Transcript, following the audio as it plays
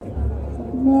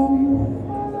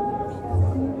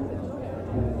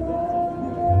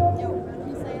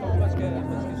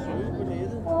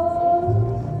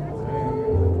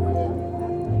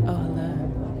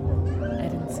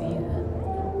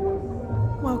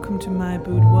Welcome to my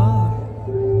boudoir.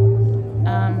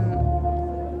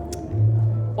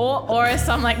 Or as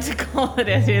some like to call it,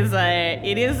 it is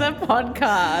a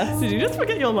podcast. Did you just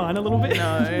forget your line a little bit?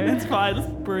 No. It's fine.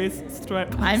 Let's breeze straight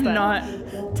past I'm that.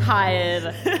 not tired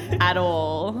at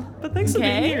all. But thanks for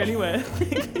being Okay? here anyway.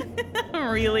 I'm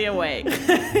really awake.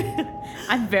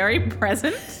 I'm very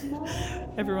present.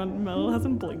 Everyone, Mel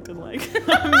hasn't blinked in like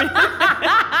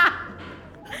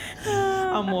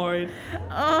I'm worried.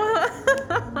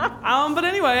 But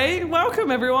anyway,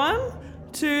 welcome everyone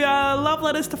to Love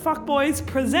Letters to Fuckboys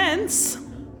presents.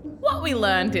 What we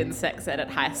learned in sex ed at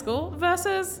high school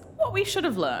versus what we should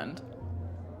have learned.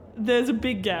 There's a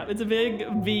big gap. It's a big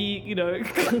V,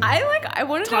 I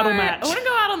want to go Title match. I want to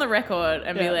go out on the record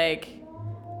and be Yeah. like,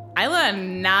 I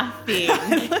learned nothing.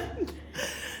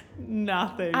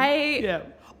 Nothing. Yeah.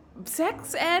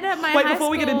 Sex ed at my Wait, high before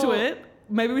we get school- into it,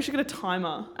 maybe we should get a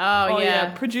timer. Oh,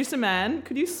 yeah. Producer man,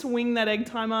 could you swing that egg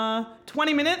timer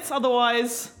 20 minutes?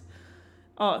 Otherwise,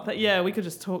 we could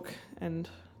just talk and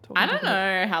talk. I and don't talk.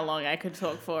 know how long I could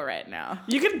talk for right now.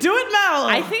 You can do it, Mel.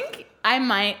 I think I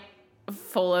might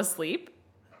fall asleep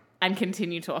and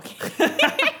continue talking.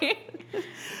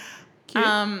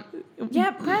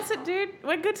 Yeah, press it, dude.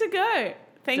 We're good to go.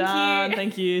 Thank Done.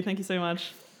 you. Thank you so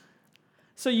much.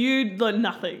 So you learned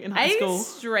nothing in high I school?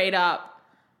 straight up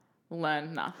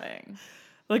learned nothing.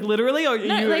 Like literally, or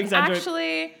No, you like exaggerate?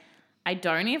 actually, I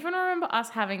don't even remember us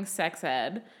having sex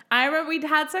ed. I remember we'd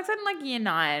had sex ed in like year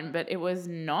 9, but it was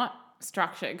not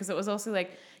structured because it was also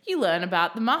like you learn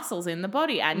about the muscles in the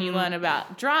body and you learn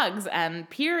about drugs and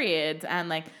periods and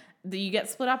like you get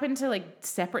split up into like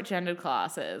separate gendered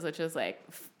classes, which is like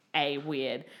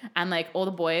weird. And like all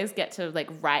the boys get to like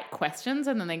write questions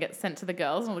and then they get sent to the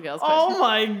girls and all the girls questions. Oh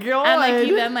my god! And like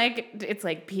you then like it's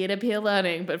like peer-to-peer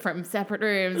learning but from separate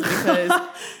rooms because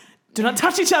do not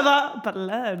touch each other, but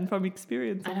learn from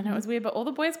experience. I don't know, it was weird, but all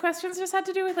the boys' questions just had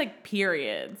to do with like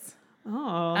periods.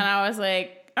 Oh, And I was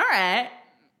like, all right.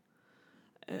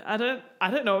 I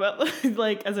don't know about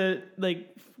like as a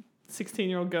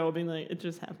 16-year-old girl being like, it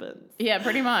just happens. Yeah,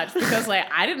 pretty much. Because like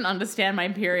I didn't understand my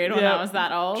period when Yeah, I was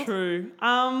that old. True.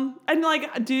 And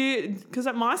like, because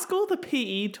at my school the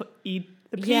PE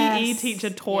Yes. teacher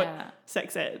taught Yeah.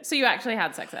 sex ed. So you actually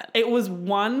had sex ed? It was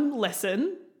one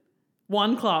lesson,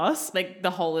 one class. Like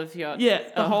the whole of your... Yeah,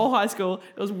 the whole high school.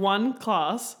 It was one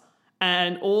class,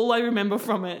 and all I remember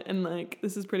from it, and like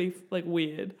this is pretty like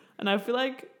weird, and I feel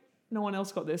like no one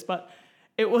else got this, but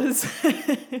it was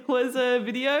it was a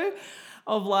video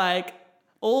of like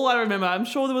all I remember. I'm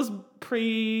sure there was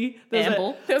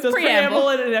Preamble. There was preamble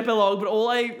and an epilogue, but all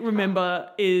I remember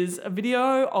is a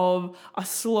video of a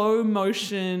slow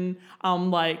motion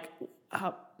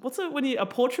what's it when you a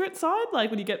portrait side, like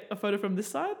when you get a photo from this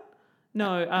side.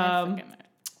 No,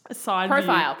 a side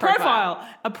Profile. view.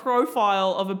 A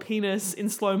profile of a penis in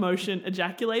slow motion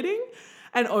ejaculating,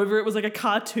 and over it was like a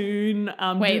cartoon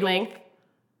Wait, doodle. like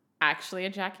actually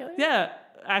ejaculate? Yeah,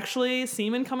 actually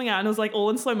semen coming out, and it was like all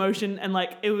in slow motion, and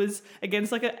like it was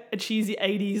against like a cheesy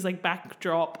 80s like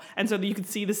backdrop, and so you could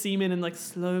see the semen in like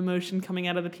slow motion coming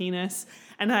out of the penis,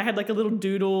 and I had like a little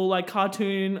doodle like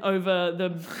cartoon over the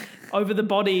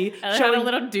body. And they had a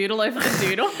little doodle over the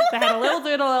doodle. They had a little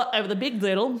doodle over the big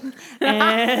doodle,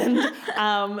 and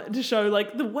to show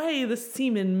like the way the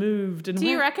semen moved. And Do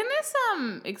you reckon this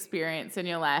experience in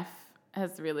your life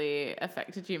has really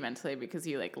affected you mentally because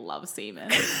you like love semen?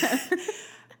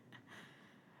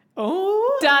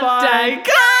 Oh Dun, my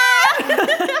dun.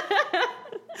 god!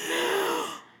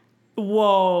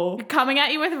 Whoa! Coming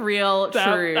at you with real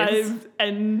truths.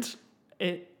 And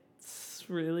it's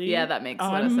really That makes a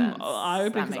lot of sense.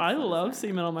 Because I love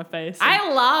semen on my face. I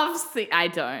love I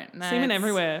don't. No, semen it's-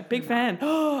 everywhere. Big fan.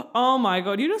 Oh my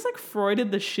god! You just like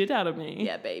Freuded the shit out of me.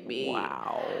 Yeah, baby.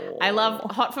 Wow. I love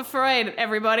Hot for Freud,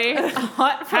 everybody.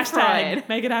 Hot for Hashtag Freud.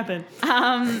 make it happen.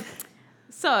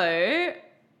 So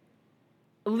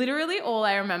literally all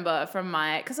I remember from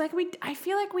because like I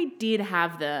feel like we did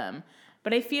have them,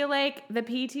 but I feel like the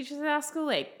PE teachers at our school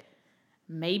like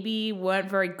maybe weren't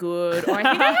very good, or I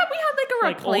think we had like a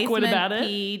Like, awkward replacement about it?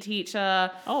 PE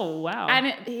teacher, Oh wow.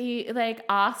 and he like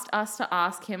asked us to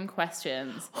ask him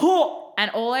questions, Oh,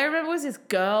 and all I remember was this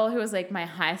girl who was like my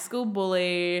high school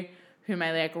bully, whom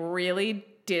I like really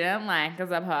didn't like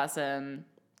as a person,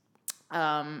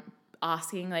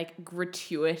 asking like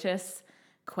gratuitous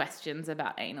questions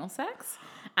about anal sex.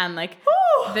 and like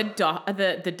the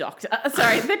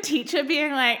teacher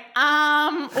being like,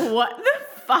 what the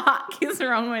fuck is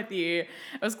wrong with you?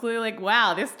 It was clearly like,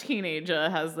 wow, this teenager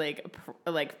has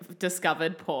like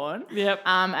discovered porn. Yep.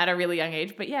 At a really young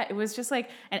age. But yeah, it was just like,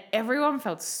 and everyone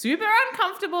felt super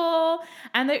uncomfortable.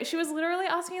 And she was literally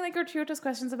asking like gratuitous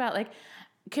questions about like,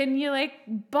 can you like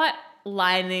butt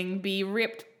lining be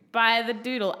ripped by the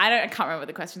doodle? I can't remember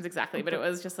the questions exactly, but it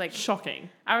was just like shocking.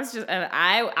 I was just, and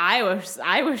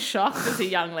I was shocked as a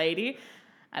young lady.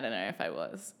 I don't know if I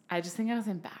was. I just think I was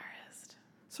embarrassed.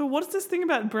 So what's this thing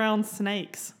about brown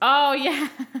snakes? Oh yeah,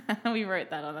 we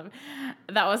wrote that on them.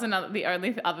 That was the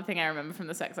only other thing I remember from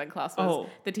the sex ed class was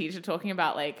the teacher talking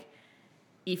about like,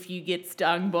 if you get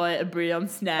stung by a brown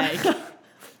snake,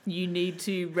 you need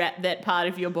to wrap that part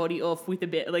of your body off with a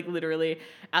bit, like literally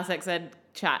our sex ed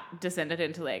chat descended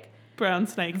into like brown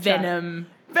snake venom.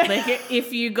 Like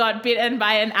if you got bitten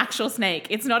by an actual snake,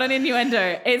 it's not an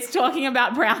innuendo. It's talking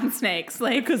about brown snakes.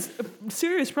 Like, because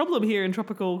serious problem here in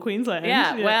tropical Queensland.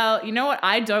 Yeah. Well, you know what?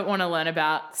 I don't want to learn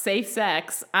about safe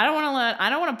sex. I don't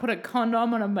want to put a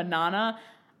condom on a banana.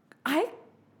 I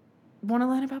want to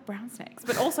learn about brown snakes.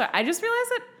 But also, I just realized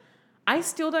that I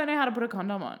still don't know how to put a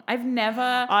condom on. I've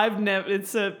never.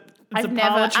 It's a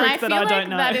parlor trick that I don't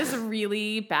know. That is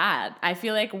really bad. I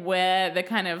feel like we're the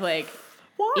kind of like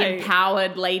Why?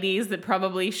 Empowered ladies that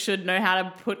probably should know how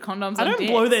to put condoms on I don't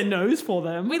dicks. blow their nose for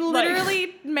them. We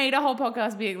literally made a whole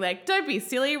podcast being like, don't be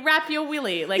silly, wrap your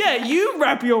willy. Like, yeah, you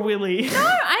wrap your willy. No,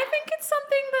 I think it's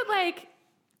something that like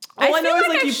All I know is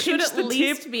like I you should pinch at the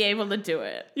least tip. be able to do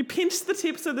it. You pinch the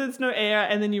tip so there's no air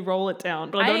and then you roll it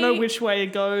down. But I don't know which way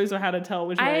it goes or how to tell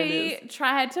which way it is. I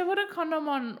tried to put a condom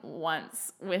on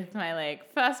once with my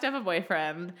like first ever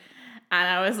boyfriend. And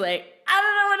I was like, I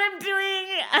don't know what I'm doing.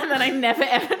 And then I never,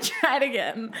 ever tried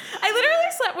again. I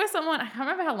literally slept with someone. I can't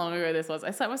remember how long ago this was.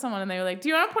 I slept with someone and they were like, do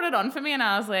you want to put it on for me? And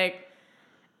I was like,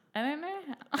 I don't know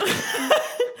how.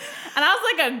 And I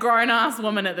was like a grown-ass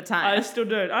woman at the time. I still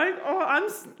don't. I'm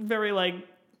very like,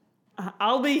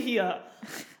 I'll be here.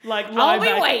 Like, I'll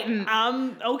be waiting.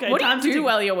 Okay. What do you do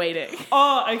while you're waiting?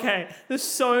 Oh, okay. There's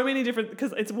so many different,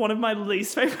 because it's one of my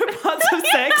least favorite parts of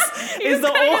sex is the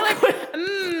awkward.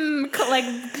 Like,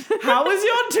 how was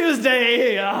your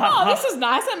Tuesday? Oh, this is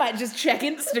nice. I might just check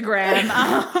Instagram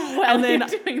while and then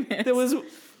you're doing this. There was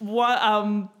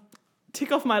one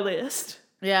tick off my list.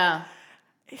 Yeah.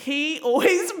 He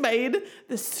always made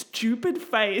the stupid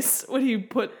face when he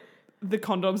put the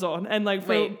condoms on, and like,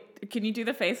 wait, can you do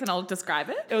the face and I'll describe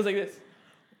it? It was like this.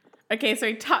 Okay, so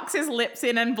he tucks his lips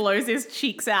in and blows his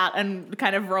cheeks out and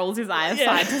kind of rolls his eyes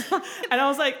side to side. And I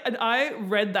was like, and I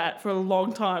read that for a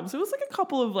long time. So it was like a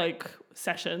couple of like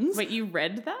sessions. Wait, you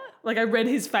read that? Like I read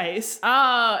his face.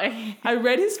 Oh, okay. I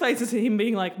read his face as him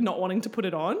being like not wanting to put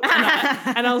it on.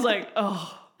 And I was like,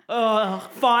 oh,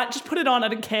 fine, just put it on. I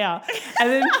don't care. And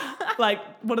then like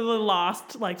one of the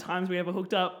last like times we ever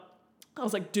hooked up, I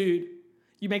was like, dude,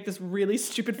 you make this really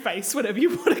stupid face whenever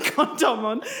you put a condom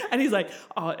on. And he's like,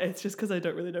 oh, it's just because I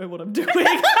don't really know what I'm doing. And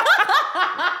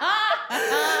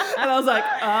I was like,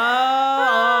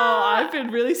 oh, I've been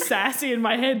really sassy in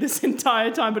my head this entire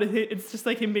time. But it's just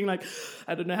like him being like,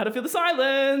 I don't know how to feel the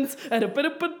silence. And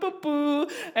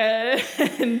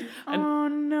oh,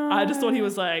 no. I just thought he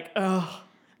was like, oh,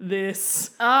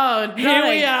 this. Oh, here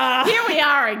we are. Here we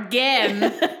are again.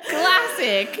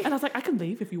 Classic. And I was like, I can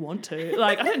leave if you want to.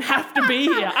 Like, I don't have to be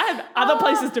here. I have other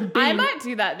places to be. I might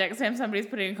do that next time somebody's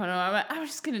putting a condom on. I'm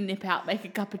just going to nip out, make a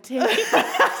cup of tea.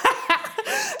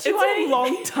 It's a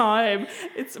long time.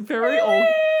 It's very old.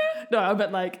 No,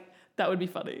 but like, that would be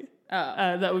funny.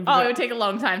 That would be it would take a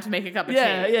long time to make a cup of tea.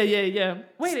 Yeah.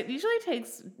 Wait, it usually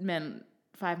takes men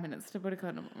 5 minutes to put a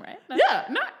condom on, right? Yeah.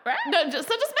 No, right? No, just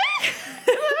me.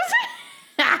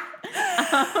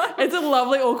 It's a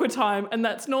lovely awkward time, and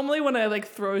that's normally when I like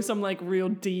throw some like real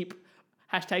deep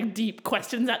 #deep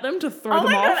questions at them to throw them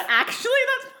off. Oh my god, actually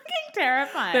that's fucking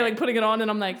terrifying. They're like putting it on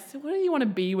and I'm like, so what do you want to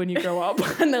be when you grow up?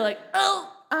 And they're like,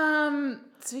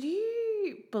 so do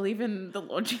you believe in the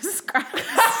Lord Jesus Christ?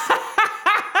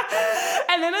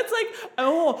 And then it's like,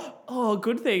 oh,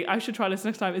 good thing. I should try this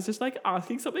next time. It's just like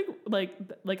asking something like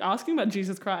asking about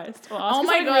Jesus Christ. Or Oh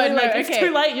my god, really, like, no, it's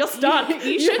too late. You're stuck.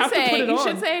 You should have to put it on.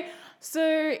 should say.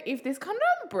 So if this condom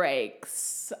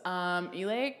breaks, you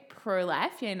like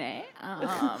pro-life, you know?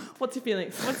 What's your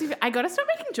feelings? I gotta stop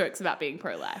making jokes about being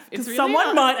pro-life. It's really someone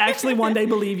hard. might actually one day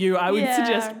believe you. I would Yeah.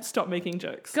 suggest stop making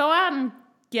jokes. Go out and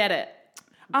get it.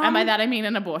 And by that I mean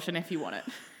an abortion if you want it.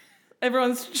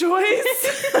 Everyone's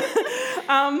choice.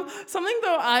 Something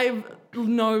though I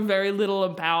know very little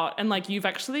about, and like you've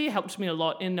actually helped me a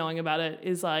lot in knowing about it,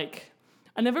 is like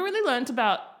I never really learnt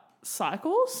about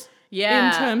cycles.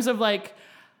 Yeah. In terms of like,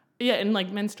 in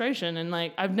like menstruation, and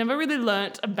like I've never really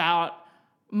learnt about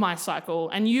my cycle,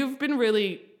 and you've been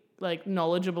really like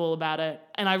knowledgeable about it.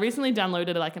 And I recently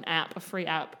downloaded like an app, a free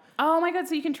app, Oh my God,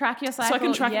 so you can track your cycle. so I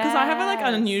can track, because I have like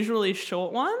an Yes. unusually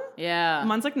short one. Yeah.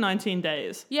 Mine's like 19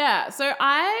 days. Yeah, so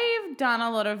I've done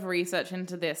a lot of research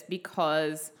into this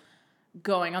because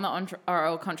going on the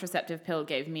oral contraceptive pill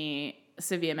gave me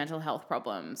severe mental health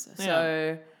problems.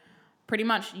 So pretty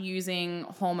much using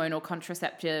hormonal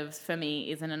contraceptives for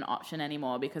me isn't an option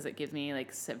anymore because it gives me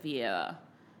like severe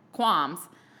qualms.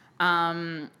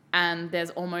 And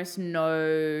there's almost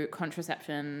no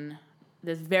contraception.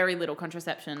 There's very little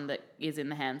contraception that is in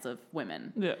the hands of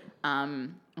women. Yeah.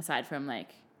 Aside from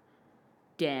like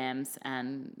dams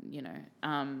and,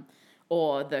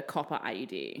 or the copper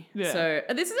IUD. Yeah. So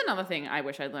this is another thing I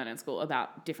wish I'd learned in school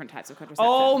about different types of contraception.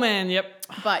 Oh man, yep.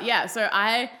 But yeah, so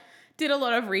I did a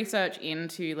lot of research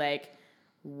into like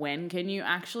when can you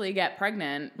actually get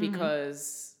pregnant,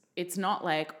 because it's not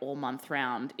like all month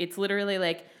round. It's literally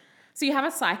like, so you have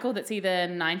a cycle that's either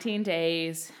 19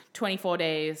 days, 24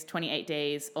 days, 28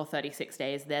 days, or 36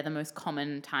 days. They're the most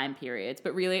common time periods.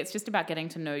 But really, it's just about getting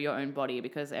to know your own body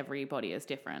because every body is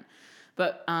different.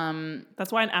 But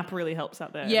That's why an app really helps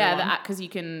out there. yeah, everyone. the app, because you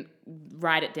can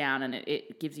write it down and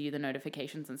it gives you the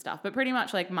notifications and stuff. But pretty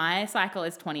much like my cycle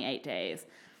is 28 days.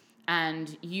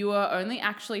 And you are only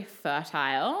actually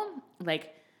fertile,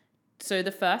 like, so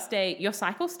the first day, your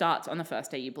cycle starts on the first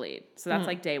day you bleed. So that's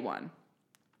like day one.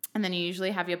 And then you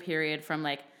usually have your period from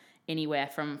like anywhere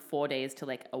from 4 days to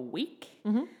like a week.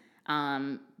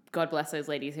 God bless those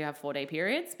ladies who have 4-day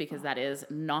periods, because that is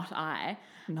not I.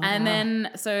 And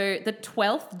then, so the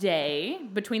 12th day,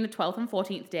 between the 12th and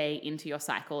 14th day into your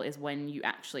cycle is when you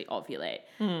actually ovulate.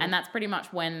 And that's pretty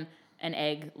much when an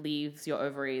egg leaves your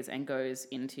ovaries and goes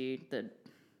into the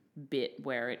bit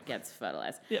where it gets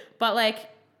fertilized. Yep. But like,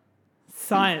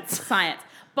 Science.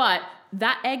 But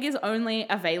that egg is only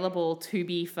available to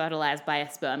be fertilized by a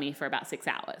spermie for about 6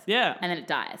 hours. Yeah. And then it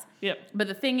dies. Yep. But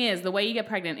the thing is, the way you get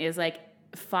pregnant is like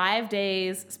 5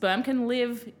 days. Sperm can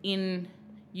live in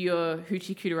your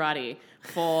hoochie cooterati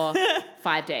for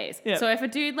 5 days. Yep. So if a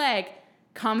dude like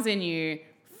comes in you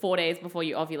 4 days before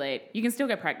you ovulate, you can still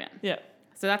get pregnant. Yeah.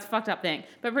 So that's a fucked up thing.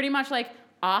 But pretty much like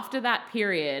after that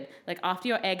period, like after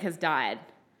your egg has died,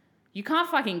 you can't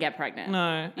fucking get pregnant.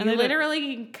 No. You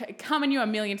literally come in you a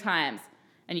million times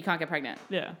and you can't get pregnant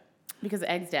Yeah. because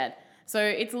the egg's dead. So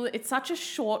it's such a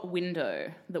short window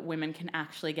that women can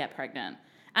actually get pregnant.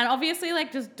 And obviously,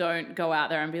 like, just don't go out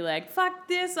there and be like, fuck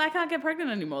this, I can't get pregnant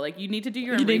anymore. Like, you need to do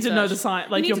your own research. You need to know the science,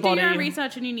 like your body. You need to do your own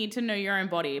research and you need to know your own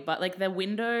body. But, like, the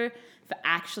window for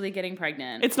actually getting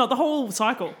pregnant... It's not the whole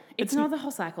cycle. It's not the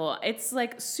whole cycle. It's,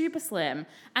 like, super slim.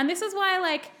 And this is why,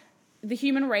 like, the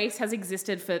human race has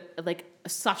existed for, like,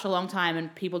 such a long time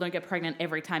and people don't get pregnant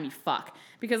every time you fuck.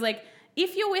 Because, like,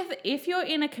 if you're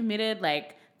in a committed,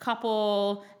 like...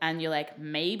 couple and you're like,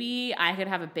 maybe I could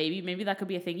have a baby, maybe that could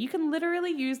be a thing, you can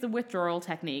literally use the withdrawal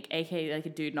technique, aka like a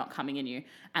dude not coming in you,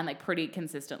 and like pretty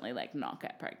consistently like not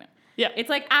get pregnant. Yeah.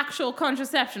 It's like actual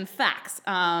contraception facts.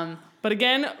 But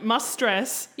again, must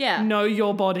stress, Yeah. know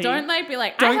your body. Don't like be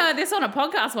like, I heard this on a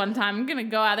podcast one time, I'm gonna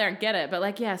go out there and get it. But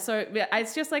like, yeah, so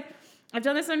it's just like, I've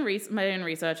done this in my own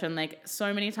research, and like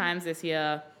so many times this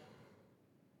year,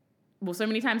 well, so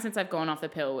many times since I've gone off the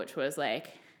pill, which was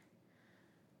like,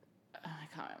 I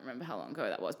can't remember how long ago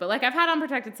that was, but like I've had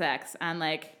unprotected sex, and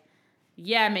like,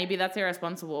 yeah, maybe that's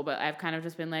irresponsible, but I've kind of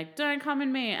just been like, don't come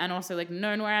in me, and also like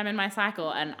known where I'm in my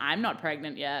cycle, and I'm not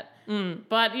pregnant yet,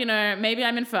 but you know, maybe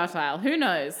I'm infertile. Who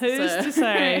knows? Who's to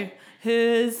say?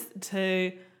 Who's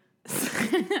to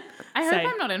I hope say?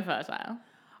 I'm not infertile.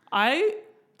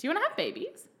 Do you want to have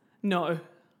babies? No,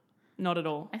 not at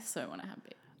all. I so want to have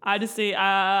babies. I just see,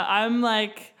 I'm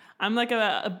like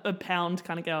a pound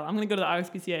kind of girl. I'm going to go to the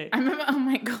RSPCA. I remember, oh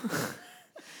my God.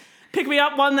 Pick me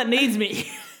up one that needs me.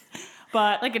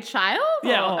 But Like a child?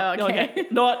 yeah, Oh, okay.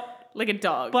 Not, Like a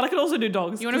dog. but I could also do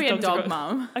dogs. You want to be a 'cause dogs are dog great.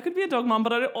 mom? I could be a dog mom,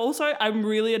 but I'm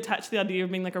really attached to the idea of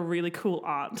being like a really cool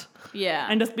aunt. Yeah.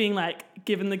 And just being like,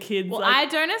 giving the kids Well, like, I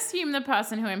don't assume the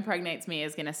person who impregnates me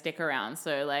is going to stick around.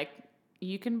 So like,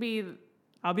 you can be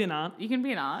I'll be an aunt.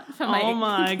 an aunt for Oh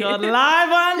my God,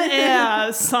 live on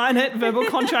air. Sign it. Verbal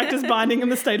contract is binding in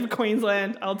the state of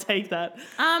Queensland. I'll take that.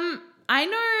 I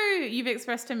know you've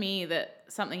expressed to me that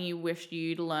something you wished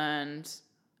you'd learned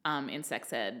in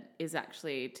sex ed is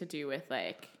actually to do with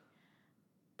like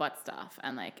butt stuff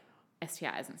and like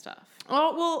STIs and stuff.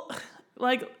 Oh, well,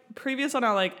 like previous on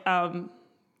our like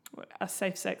a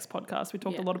safe sex podcast, we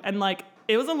talked a lot of, and like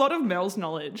it was a lot of Mel's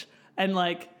knowledge, and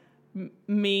like I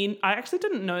actually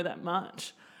didn't know that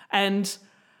much. And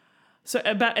so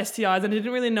about STIs, and I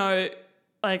didn't really know,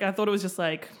 like, I thought it was just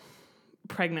like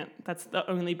pregnant. That's the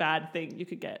only bad thing you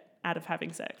could get out of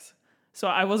having sex. So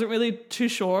I wasn't really too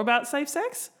sure about safe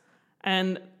sex.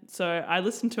 And so I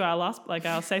listened to our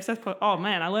safe sex. Oh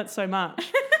man, I learnt so much.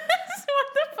 What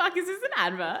the fuck? Is this an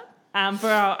advert? For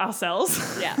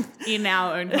ourselves. Yeah, in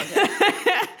our own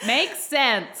context. Makes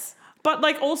sense. But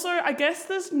like also, I guess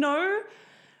there's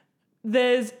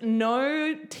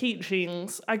no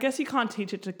teachings. I guess you can't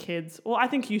teach it to kids. Well, I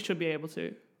think you should be able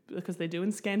to, because they do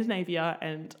in Scandinavia,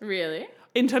 and Really?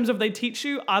 in terms of they teach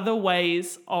you other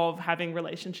ways of having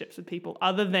relationships with people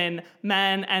other than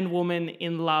man and woman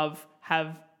in love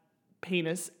have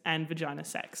penis and vagina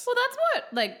sex. Well, that's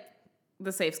what like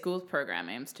the Safe Schools program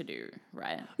aims to do,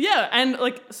 right? Yeah, and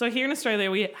like so here in Australia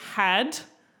we had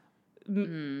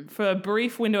for a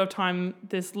brief window of time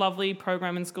this lovely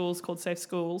program in schools called Safe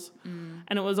Schools,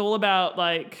 and it was all about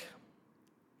like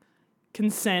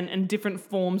consent and different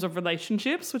forms of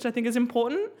relationships, which I think is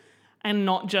important, and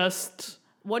not just.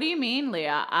 What do you mean,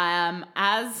 Leah?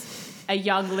 As a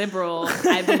young liberal,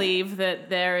 I believe that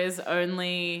there is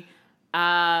only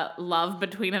love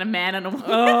between a man and a woman.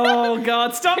 Oh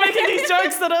God! Stop making these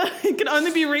jokes that can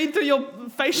only be read through your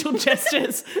facial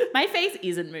gestures. My face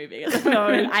isn't moving at the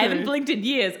moment. No, I haven't true. blinked in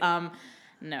years.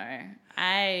 No,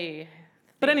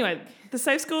 But anyway, the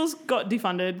Safe Schools got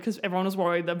defunded because everyone was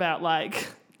worried about like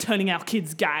turning our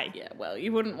kids gay. Yeah, well,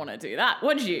 you wouldn't want to do that,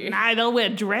 would you? Nah, they'll wear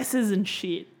dresses and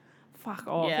shit. Fuck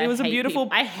off. Yeah, It was a beautiful.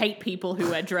 I hate people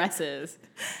who wear dresses.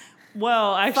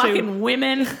 Well, actually, Fucking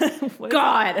women.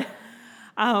 God.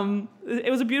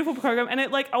 it was a beautiful program, and it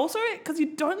like also because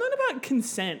you don't learn about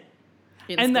consent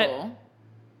In And that- school.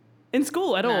 in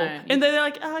school at all, No, and they're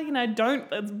like,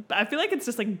 don't. I feel like it's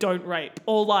just like don't rape,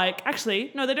 or like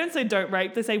actually no, they don't say don't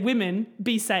rape. They say women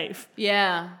be safe.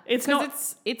 Yeah. It's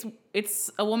 'Cause not-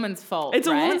 it's a woman's fault. It's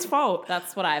a right? woman's fault.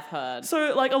 That's what I've heard.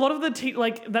 So like a lot of the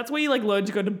like that's where you like learn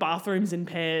to go to bathrooms in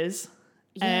pairs.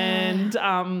 Yeah. And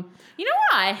You know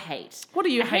what I hate? what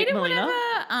do you I hate, hate it Melina?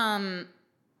 whenever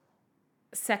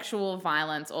sexual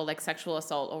violence or like sexual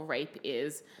assault or rape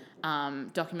is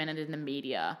documented in the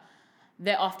media.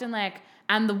 They're often like,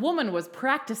 and the woman was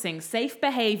practicing safe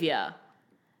behavior.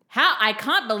 How? I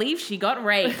can't believe she got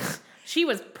raped. She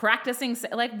was practicing,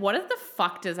 like, what the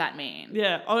fuck does that mean?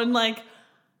 Yeah, and like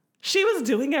she was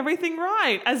doing everything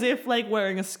right, as if like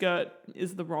wearing a skirt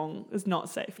is not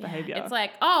safe behavior. It's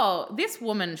like, oh, this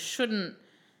woman shouldn't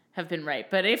have been raped,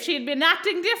 but if she'd been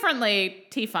acting differently,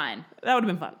 fine. That would have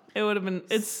been fun. It would have been.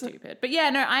 It's Stupid. But yeah,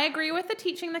 no, I agree with the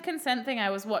teaching the consent thing. I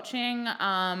was watching,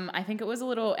 I think it was a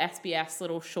little SBS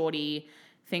little shorty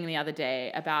thing the other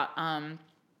day about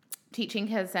teaching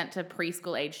consent to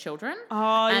preschool age children.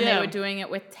 Oh, and yeah. they were doing it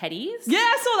with teddies. Yeah,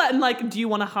 I saw that. And like, do you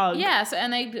want a hug? Yeah, so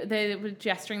and they were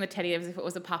gesturing the teddy as if it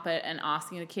was a puppet and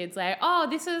asking the kids like, oh,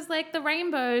 this is like the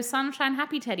rainbow sunshine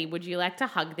happy teddy. Would you like to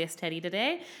hug this teddy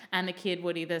today? And the kid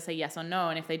would either say yes or no.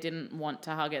 And if they didn't want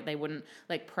to hug it, they wouldn't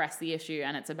like press the issue.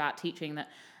 And it's about teaching that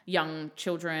young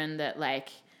children that like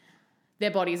their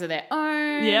bodies are their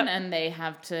own Yep. and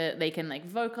they can like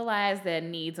vocalize their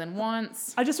needs and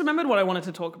wants. I just remembered what I wanted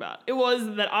to talk about. It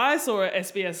was that I saw at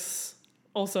SBS,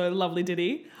 also a lovely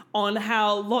ditty, on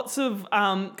how lots of,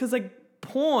 because like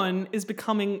porn is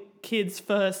becoming kids'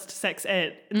 first sex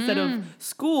ed instead of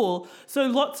school. So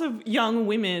lots of young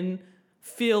women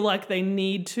feel like they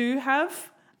need to have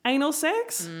anal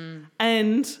sex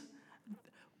and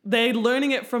they're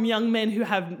learning it from young men who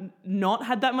have not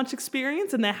had that much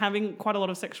experience, and they're having quite a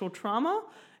lot of sexual trauma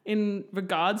in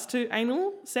regards to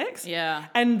anal sex. Yeah.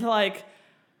 And like,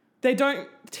 they don't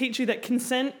teach you that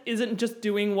consent isn't just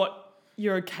doing what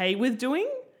you're okay with doing.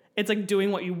 It's like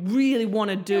doing what you really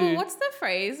want to do. Well, what's the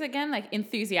phrase again? Like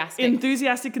enthusiastic.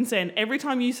 Enthusiastic consent. Every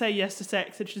time you say yes to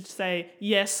sex, it should say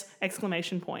yes,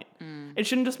 exclamation point. It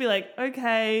shouldn't just be like,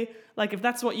 okay, like if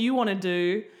that's what you want to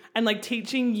do. And like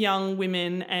teaching young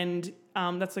women, and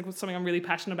that's like something I'm really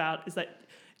passionate about, is that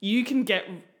you can get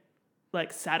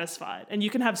like satisfied and you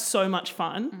can have so much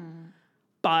fun,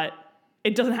 but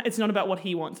it's not about what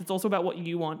he wants. It's also about what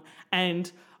you want.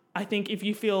 And I think if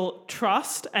you feel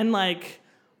trust and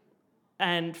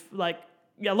a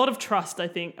lot of trust, I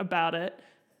think, about it,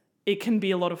 it can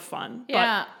be a lot of fun.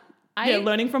 Yeah. But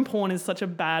learning from porn is such a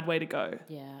bad way to go.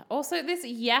 Yeah. Also, this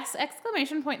yes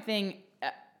exclamation point thing,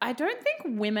 I don't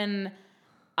think women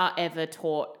are ever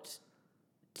taught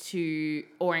to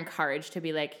or encouraged to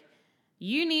be like,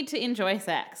 you need to enjoy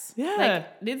sex. Yeah.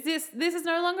 Like this is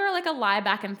no longer like a lie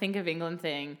back and think of England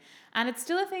thing. And it's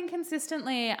still a thing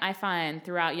consistently, I find,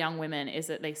 throughout young women, is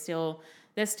that there's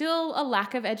still a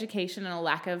lack of education and a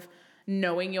lack of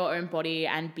knowing your own body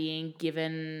and being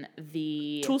given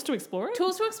the Tools to explore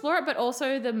it? but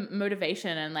also the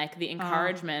motivation and like the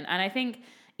encouragement. And I think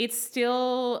it's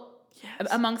still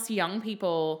amongst young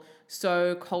people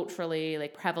so culturally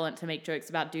like prevalent to make jokes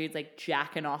about dudes like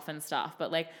jacking off and stuff.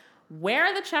 But like, where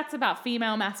are the chats about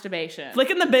female masturbation?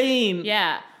 Flicking the bean.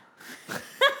 Yeah.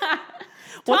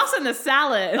 Tossing the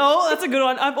salad. Oh, that's a good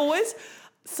one.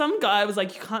 Some guy was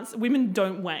like, women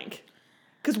don't wank.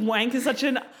 Because wank is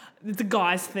it's a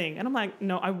guy's thing. And I'm like,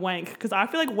 no, I wank. Because I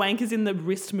feel like wank is in the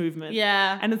wrist movement.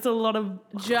 Yeah. And it's a lot of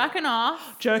jerking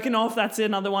off. Jerking off, that's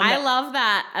another one. I love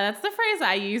that. That's the phrase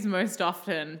I use most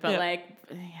often. But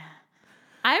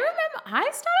I remember I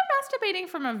started masturbating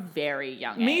from a very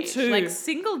young age. Me too. Like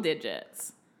single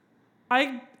digits.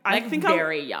 I think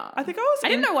very young. I think I was. I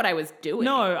didn't know what I was doing.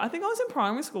 No, I think I was in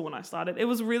primary school when I started. It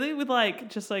was really with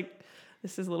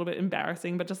this is a little bit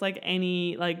embarrassing, but just like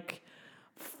any like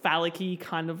phallic-y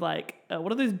kind of like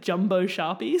what are those jumbo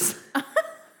Sharpies? I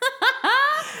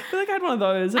feel like I had one of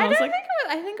those, and I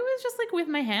think it was just like with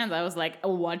my hands. I was like,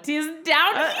 what is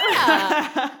down here?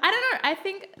 I don't know. I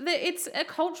think that it's a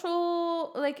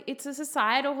cultural, like it's a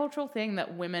societal cultural thing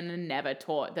that women are never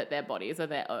taught that their bodies are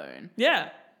their own. Yeah.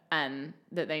 And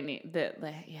that they need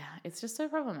it's just so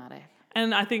problematic.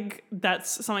 And I think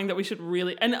that's something that we should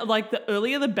really, and like the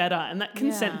earlier the better. And that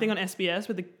consent thing on SBS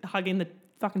with the hugging the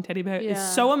fucking teddy bear is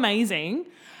so amazing.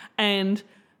 And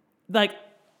like,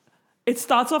 it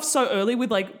starts off so early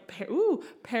with like,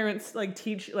 parents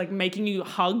like making you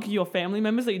hug your family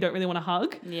members that you don't really want to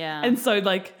hug. Yeah. And so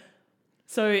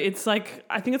it's like,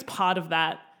 I think it's part of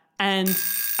that. And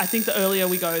I think the earlier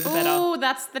we go, the better. Oh,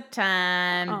 that's the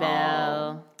time,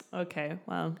 Belle. Okay,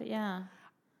 well. But yeah.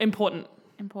 Important.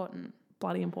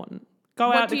 Bloody important.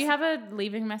 Go out. Do you have a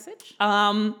leaving message?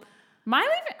 My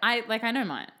leaving, I know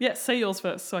mine. Yeah, say yours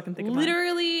first so I can think of mine.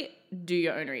 Literally do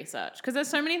your own research. Because there's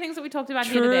so many things that we talked about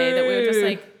here today that we were just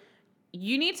like,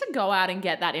 you need to go out and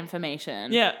get that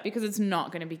information. Yeah. Because it's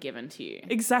not going to be given to you.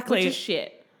 Exactly. Which is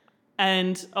shit.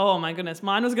 And, oh my goodness,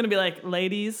 mine was going to be like,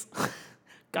 ladies,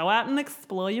 go out and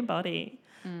explore your body.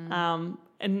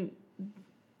 And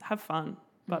have fun,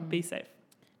 but be safe.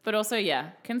 But also,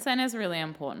 consent is really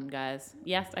important, guys.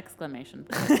 Yes, exclamation.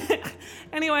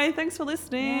 Anyway, thanks for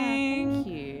listening. Yeah, thank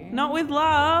you. Not with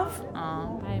love.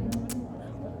 Bye.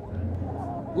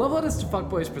 Love Letters to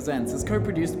Fuckboys Presents is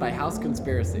co-produced by House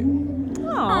Conspiracy.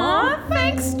 Aw,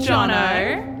 thanks,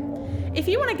 Jono. If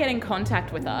you want to get in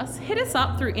contact with us, hit us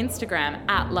up through Instagram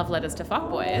at Love Letters to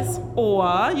Fuckboys.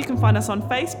 Or you can find us on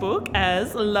Facebook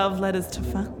as Love Letters to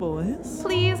Fuckboys.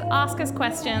 Please ask us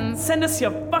questions. Send us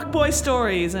your fuckboy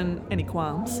stories and any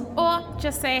qualms. Or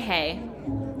just say hey.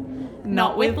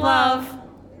 Not with love.